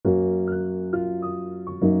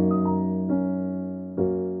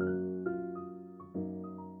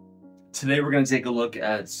Today we're going to take a look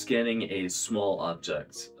at scanning a small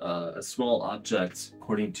object. A small object,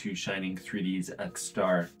 according to Shining 3D's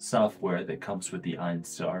Einstar software that comes with the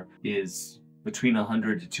Einstar, is between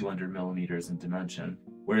 100 to 200 millimeters in dimension,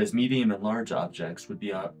 whereas medium and large objects would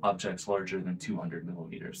be objects larger than 200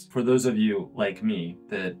 millimeters. For those of you like me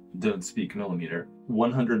that don't speak millimeter,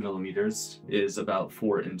 100 millimeters is about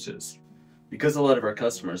 4 inches. Because a lot of our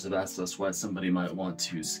customers have asked us why somebody might want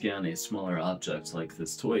to scan a smaller object like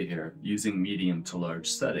this toy here using medium to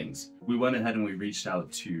large settings, we went ahead and we reached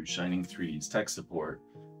out to Shining 3D's tech support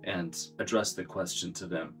and addressed the question to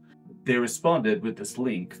them. They responded with this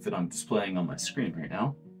link that I'm displaying on my screen right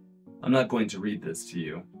now. I'm not going to read this to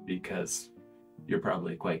you because you're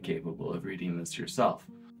probably quite capable of reading this yourself.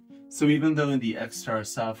 So even though in the Einstar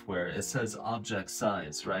software it says object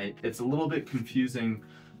size, right? It's a little bit confusing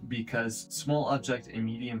because small object and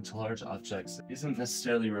medium to large objects isn't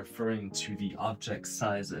necessarily referring to the object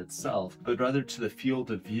size itself, but rather to the field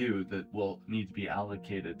of view that will need to be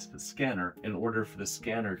allocated to the scanner in order for the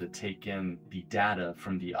scanner to take in the data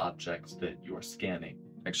from the object that you're scanning.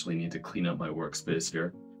 Actually need to clean up my workspace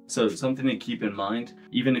here. So something to keep in mind,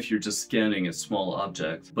 even if you're just scanning a small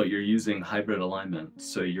object, but you're using hybrid alignment,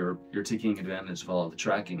 so you're taking advantage of all of the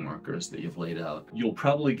tracking markers that you've laid out, you'll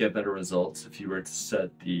probably get better results if you were to set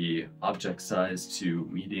the object size to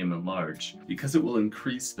medium and large, because it will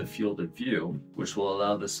increase the field of view, which will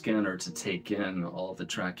allow the scanner to take in all the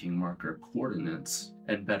tracking marker coordinates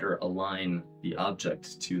and better align the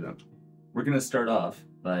object to them. We're going to start off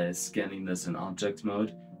by scanning this in object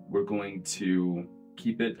mode. We're going to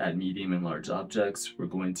keep it at medium and large objects. We're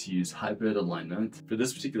going to use hybrid alignment. For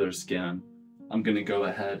this particular scan, I'm going to go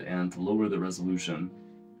ahead and lower the resolution.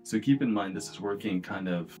 So keep in mind this is working kind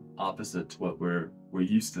of opposite to what we're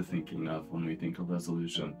used to thinking of when we think of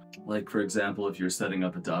resolution. Like for example, if you're setting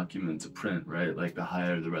up a document to print, right? Like the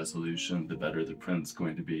higher the resolution, the better the print's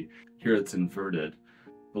going to be. Here it's inverted.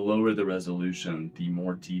 The lower the resolution, the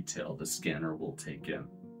more detail the scanner will take in.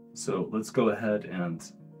 So let's go ahead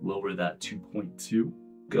and lower that 2.2.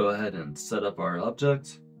 Go ahead and set up our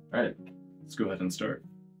object. All right, let's go ahead and start.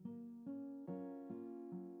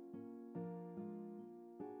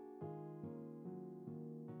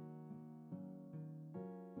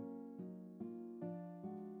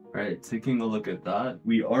 All right, taking a look at that,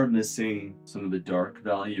 we are missing some of the dark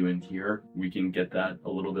value in here. We can get that a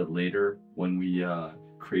little bit later when we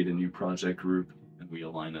create a new project group and we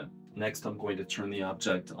align it. Next, I'm going to turn the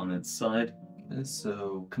object on its side.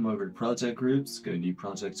 So come over to project groups, go to new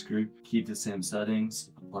projects group, keep the same settings,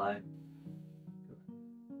 apply,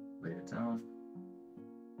 lay it down.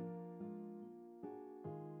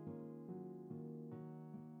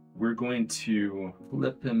 We're going to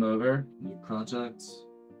flip him over, new project,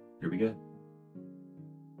 here we go.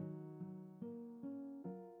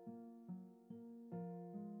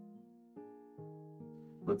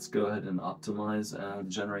 Let's go ahead and optimize and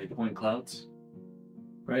generate point clouds.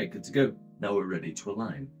 All right, good to go. Now we're ready to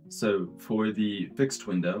align. So for the fixed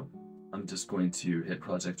window, I'm just going to hit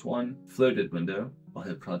project 1. Floated window, I'll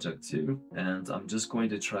hit project 2. And I'm just going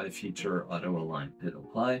to try feature auto align. Hit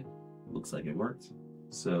apply, looks like it worked.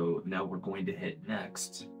 So now we're going to hit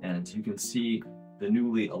next, and you can see the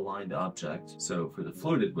newly aligned object. So for the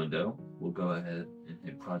floated window, we'll go ahead and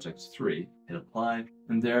hit project 3, hit apply,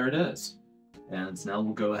 and there it is. And now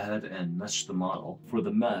we'll go ahead and mesh the model. For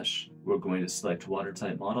the mesh, we're going to select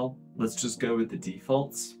watertight model. Let's just go with the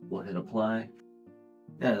defaults. We'll hit apply.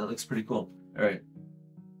 Yeah, that looks pretty cool. All right.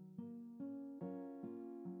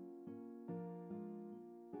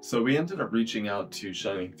 So we ended up reaching out to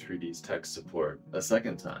Shining 3D's tech support a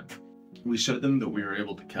second time. We showed them that we were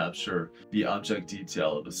able to capture the object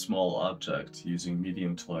detail of a small object using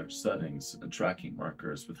medium to large settings and tracking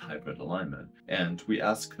markers with hybrid alignment. And we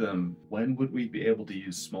asked them, when would we be able to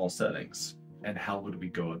use small settings and how would we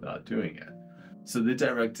go about doing it? So they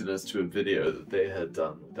directed us to a video that they had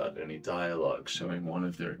done without any dialogue, showing one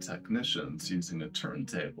of their technicians using a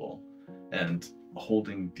turntable and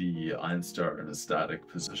holding the Einstar in a static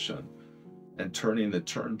position and turning the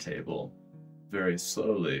turntable very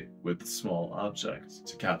slowly with the small object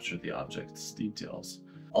to capture the object's details.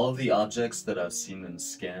 All of the objects that I've seen in the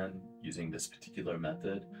scan using this particular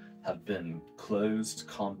method have been closed,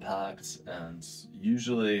 compact, and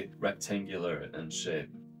usually rectangular in shape.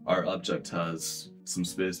 Our object has some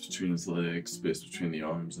space between his legs, space between the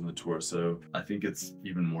arms and the torso. I think it's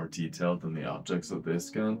even more detailed than the objects that they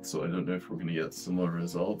scanned, so I don't know if we're going to get similar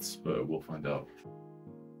results, but we'll find out.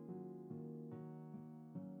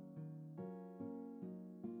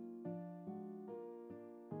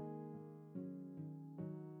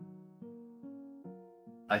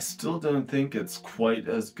 I still don't think it's quite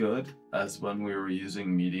as good as when we were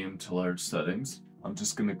using medium to large settings. I'm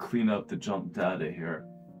just going to clean up the jump data here.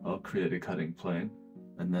 I'll create a cutting plane,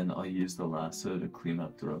 and then I'll use the lasso to clean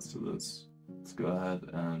up the rest of this. Let's go ahead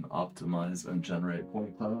and optimize and generate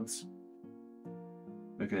point clouds.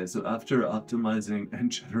 Okay, so after optimizing and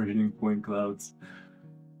generating point clouds,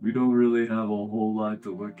 we don't really have a whole lot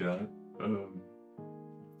to look at.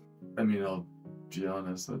 I mean, I'll be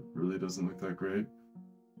honest, that really doesn't look that great.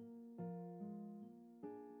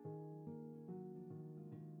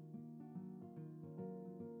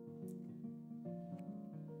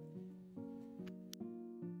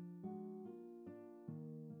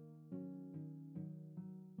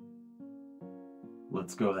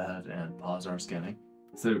 Let's go ahead and pause our scanning.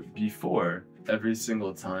 So before, every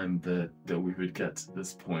single time that we would get to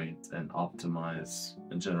this point and optimize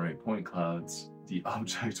and generate point clouds, the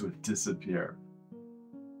object would disappear.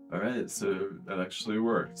 Alright, so that actually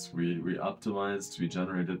worked. We optimized, we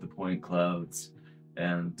generated the point clouds,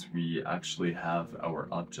 and we actually have our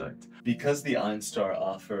object. Because the Einstar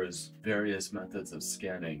offers various methods of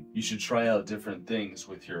scanning, you should try out different things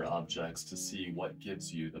with your objects to see what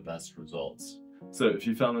gives you the best results. So if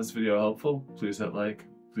you found this video helpful, please hit like,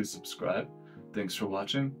 please subscribe. Thanks for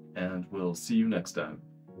watching, and we'll see you next time.